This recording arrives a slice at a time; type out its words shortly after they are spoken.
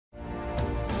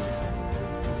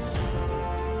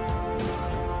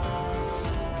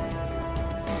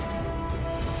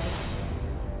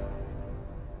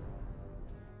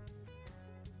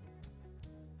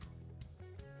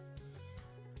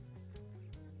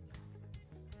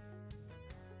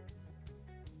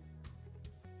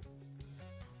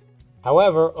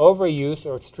However, overuse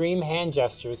or extreme hand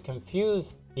gestures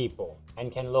confuse people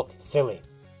and can look silly.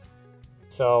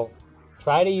 So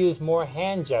try to use more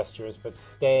hand gestures, but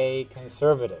stay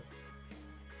conservative.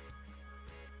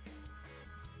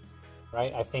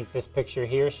 Right? I think this picture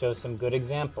here shows some good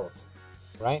examples.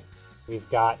 Right? We've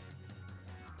got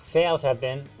sales have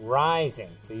been rising.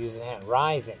 So use the hand,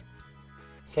 rising.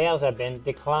 Sales have been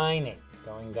declining,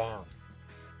 going down.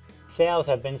 Sales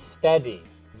have been steady,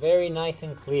 very nice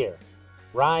and clear.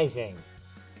 Rising,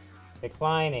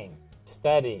 declining,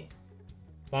 steady.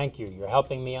 Thank you. You're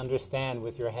helping me understand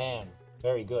with your hand.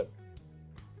 Very good.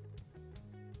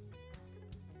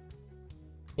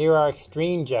 Here are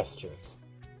extreme gestures,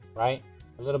 right?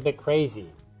 A little bit crazy.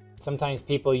 Sometimes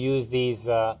people use these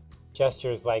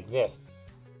gestures like this.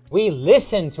 We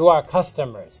listen to our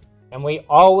customers and we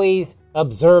always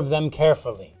observe them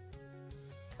carefully.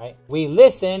 Right? We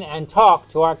listen and talk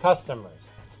to our customers.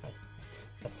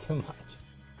 That's too much,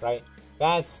 right?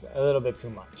 That's a little bit too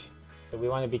much. So we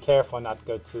want to be careful not to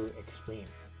go too extreme.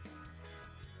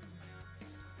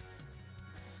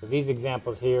 So these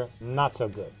examples here, not so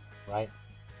good, right?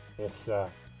 There's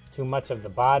too much of the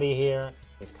body here.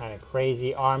 This kind of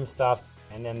crazy arm stuff.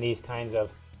 And then these kinds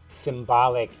of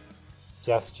symbolic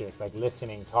gestures like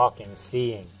listening, talking,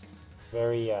 seeing.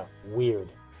 Very weird.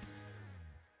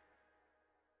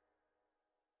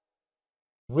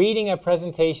 Reading a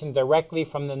presentation directly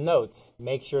from the notes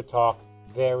makes your talk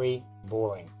very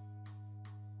boring.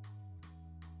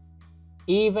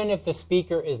 Even if the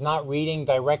speaker is not reading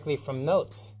directly from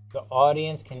notes, the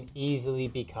audience can easily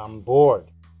become bored.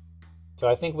 So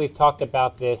I think we've talked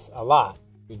about this a lot.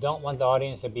 You don't want the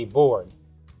audience to be bored.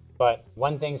 But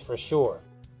one thing's for sure,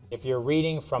 if you're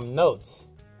reading from notes,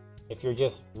 if you're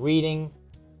just reading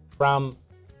from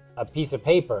a piece of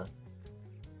paper,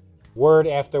 word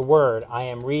after word, I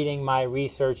am reading my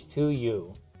research to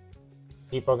you,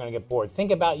 people are going to get bored.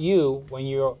 Think about you when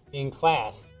you're in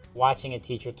class watching a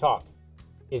teacher talk.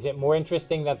 Is it more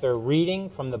interesting that they're reading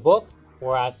from the book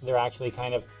or they're actually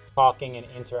kind of talking and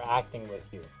interacting with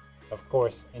you? Of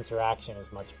course, interaction is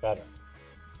much better.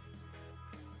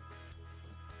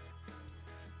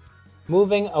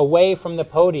 Moving away from the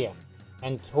podium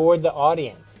and toward the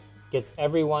audience gets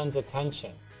everyone's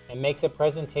attention and makes a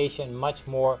presentation much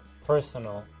more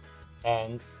personal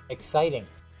and exciting.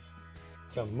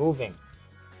 So moving.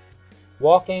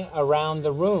 Walking around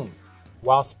the room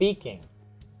while speaking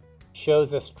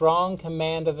shows a strong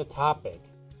command of the topic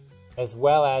as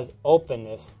well as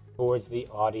openness towards the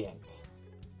audience.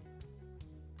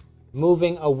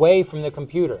 Moving away from the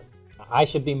computer. Now, I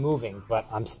should be moving, but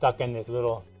I'm stuck in this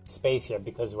little space here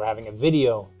because we're having a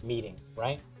video meeting,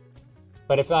 right?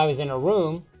 But if I was in a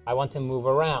room, I want to move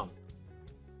around.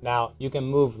 Now, you can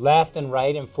move left and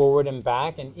right and forward and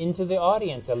back and into the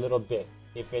audience a little bit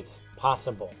if it's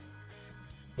possible.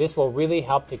 This will really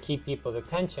help to keep people's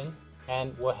attention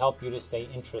and will help you to stay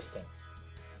interesting.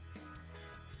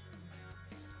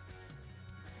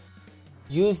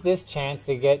 Use this chance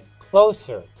to get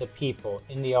closer to people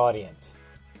in the audience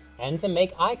and to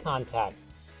make eye contact.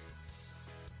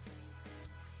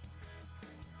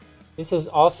 This is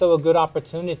also a good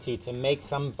opportunity to make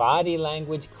some body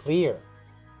language clear.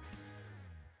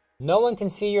 No one can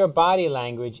see your body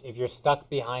language if you're stuck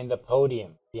behind the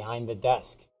podium, behind the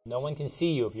desk. No one can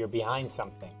see you if you're behind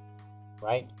something,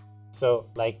 right? So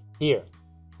like here,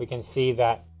 we can see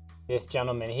that this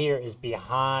gentleman here is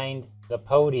behind the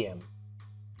podium.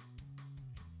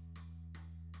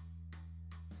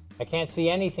 I can't see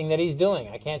anything that he's doing.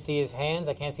 I can't see his hands.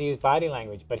 I can't see his body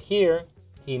language. But here,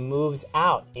 he moves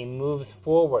out. He moves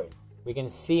forward. We can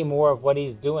see more of what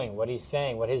he's doing, what he's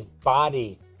saying, what his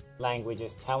body language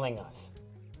is telling us.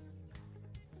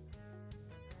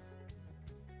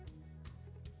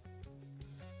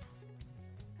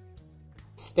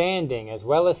 Standing as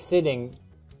well as sitting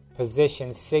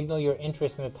positions signal your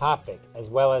interest in the topic as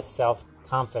well as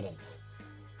self-confidence.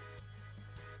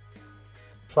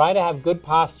 Try to have good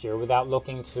posture without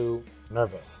looking too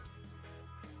nervous.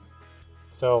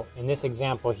 So in this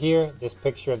example here, this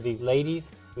picture of these ladies,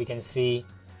 we can see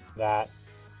that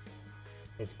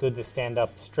it's good to stand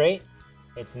up straight.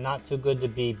 It's not too good to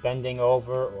be bending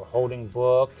over or holding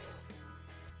books,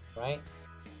 right?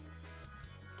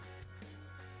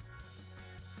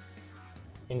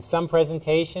 In some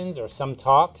presentations or some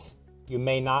talks, you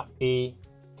may not be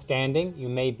standing, you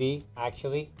may be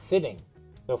actually sitting.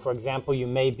 So for example, you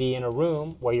may be in a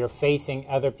room where you're facing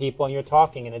other people and you're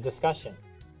talking in a discussion.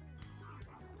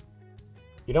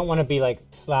 You don't want to be like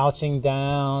slouching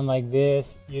down like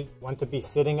this. You want to be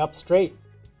sitting up straight.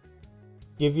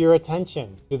 Give your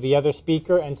attention to the other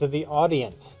speaker and to the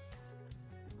audience.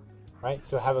 right?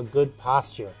 So have a good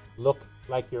posture. Look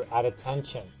like you're at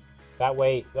attention. That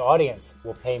way the audience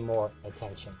will pay more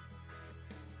attention.